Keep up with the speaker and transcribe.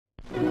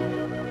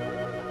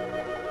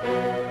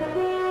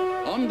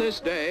On this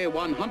day,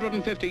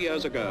 150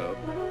 years ago,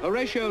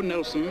 Horatio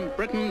Nelson,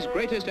 Britain's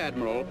greatest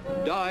admiral,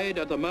 died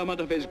at the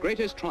moment of his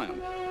greatest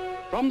triumph.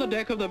 From the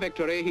deck of the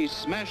Victory, he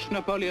smashed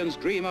Napoleon's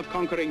dream of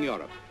conquering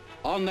Europe.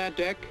 On that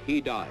deck, he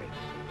died.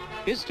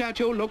 His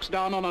statue looks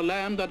down on a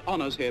land that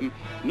honors him,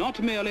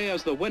 not merely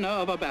as the winner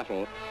of a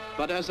battle,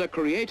 but as the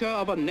creator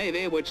of a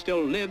navy which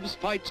still lives,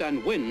 fights,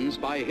 and wins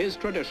by his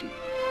tradition.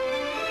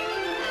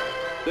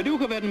 The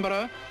Duke of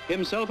Edinburgh,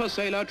 himself a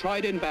sailor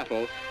tried in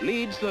battle,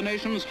 leads the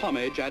nation's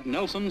homage at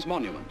Nelson's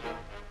monument.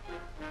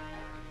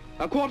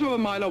 A quarter of a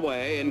mile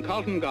away in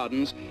Carlton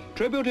Gardens,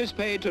 tribute is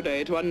paid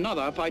today to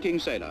another fighting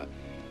sailor,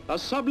 a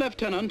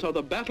sub-lieutenant of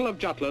the Battle of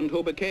Jutland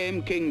who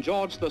became King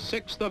George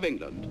VI of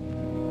England.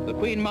 The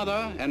Queen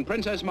Mother and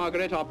Princess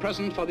Margaret are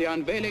present for the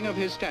unveiling of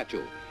his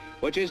statue,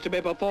 which is to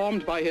be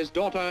performed by his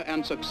daughter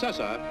and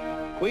successor,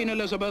 Queen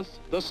Elizabeth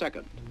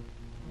II.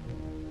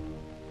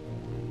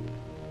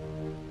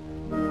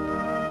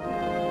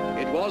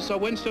 It was Sir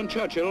Winston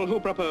Churchill who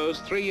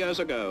proposed 3 years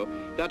ago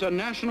that a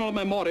national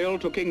memorial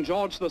to King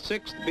George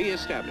VI be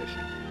established.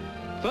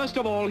 First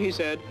of all, he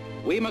said,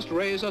 we must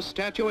raise a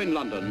statue in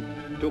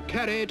London to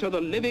carry to the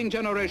living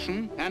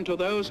generation and to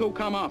those who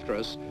come after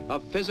us a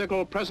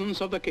physical presence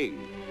of the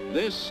King.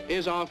 This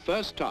is our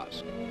first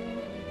task.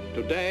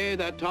 Today,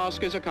 that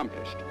task is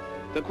accomplished.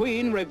 The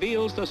Queen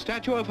reveals the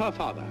statue of her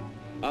father,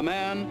 a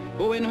man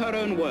who, in her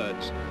own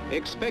words,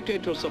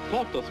 expected to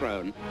support the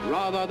throne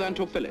rather than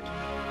to fill it.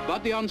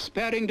 But the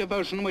unsparing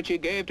devotion which he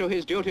gave to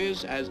his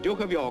duties as Duke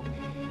of York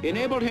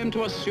enabled him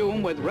to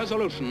assume with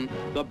resolution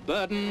the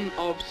burden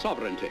of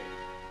sovereignty.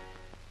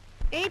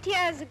 8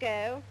 years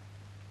ago,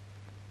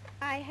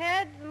 I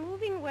heard the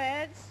moving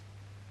words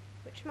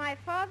which my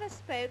father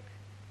spoke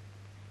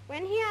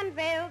when he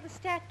unveiled the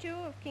statue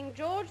of King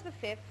George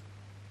V,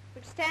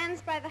 which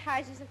stands by the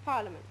Houses of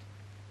Parliament.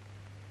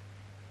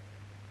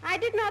 I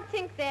did not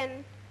think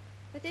then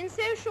that in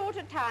so short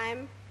a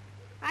time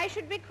I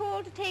should be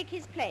called to take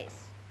his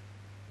place.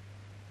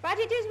 But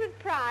it is with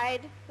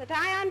pride that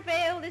I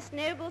unveil this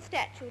noble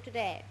statue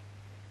today.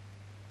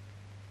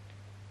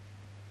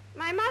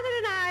 My mother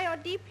and I are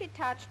deeply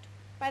touched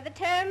by the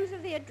terms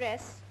of the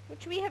address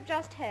which we have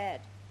just heard,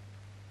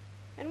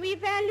 and we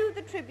value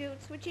the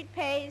tributes which it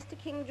pays to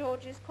King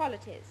George's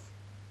qualities.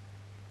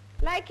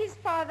 Like his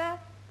father,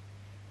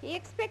 he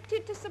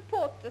expected to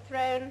support the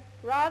throne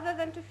rather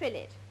than to fill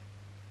it.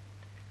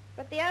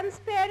 But the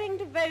unsparing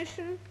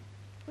devotion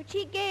which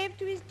he gave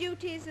to his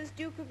duties as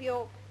Duke of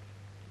York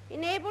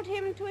enabled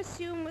him to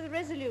assume with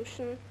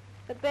resolution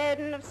the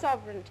burden of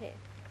sovereignty.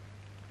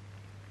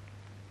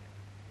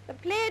 The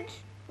pledge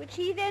which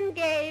he then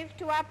gave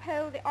to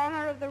uphold the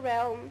honor of the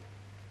realm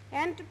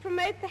and to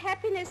promote the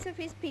happiness of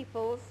his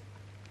peoples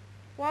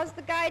was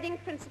the guiding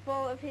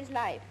principle of his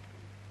life.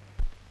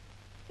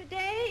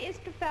 Today is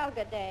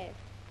Trafalgar Day,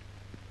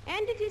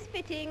 and it is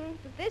fitting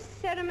that this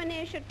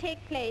ceremony should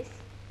take place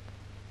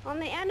on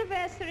the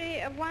anniversary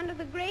of one of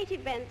the great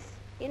events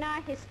in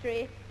our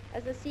history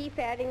as a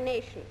seafaring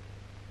nation.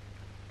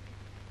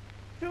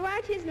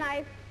 Throughout his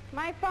life,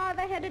 my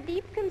father had a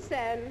deep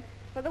concern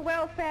for the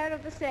welfare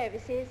of the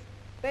services,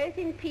 both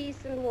in peace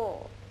and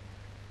war.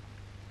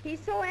 He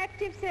saw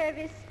active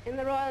service in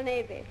the Royal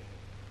Navy.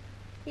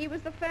 He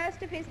was the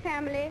first of his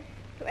family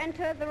to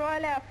enter the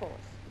Royal Air Force.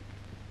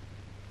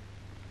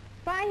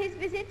 By his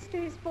visits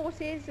to his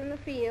forces in the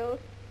field,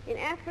 in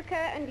Africa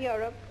and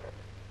Europe,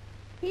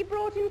 he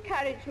brought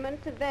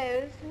encouragement to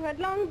those who had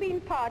long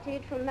been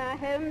parted from their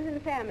homes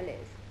and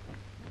families.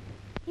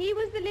 He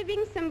was the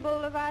living symbol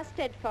of our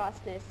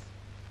steadfastness.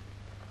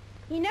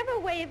 He never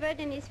wavered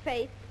in his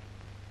faith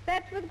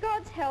that with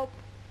God's help,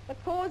 the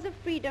cause of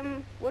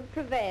freedom would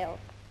prevail.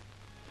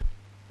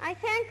 I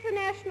thank the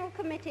National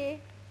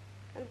Committee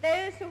and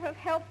those who have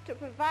helped to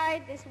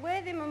provide this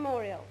worthy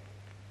memorial.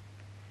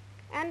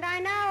 And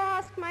I now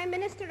ask my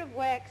Minister of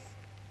Works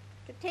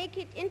to take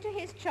it into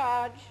his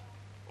charge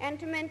and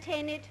to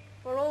maintain it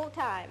for all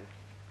time.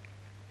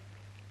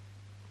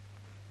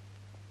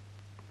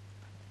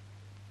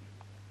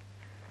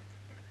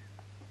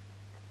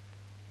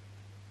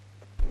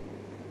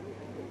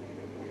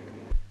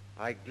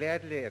 I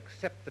gladly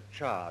accept the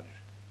charge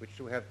which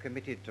you have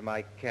committed to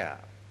my care.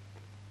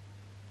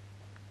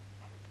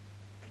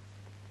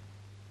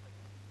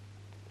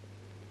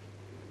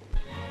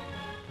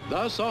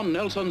 Thus, on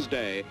Nelson's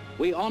Day,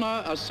 we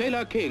honor a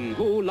sailor king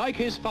who, like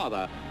his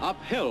father,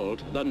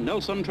 upheld the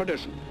Nelson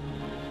tradition.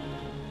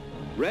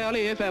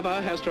 Rarely, if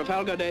ever, has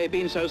Trafalgar Day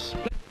been so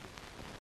splendid.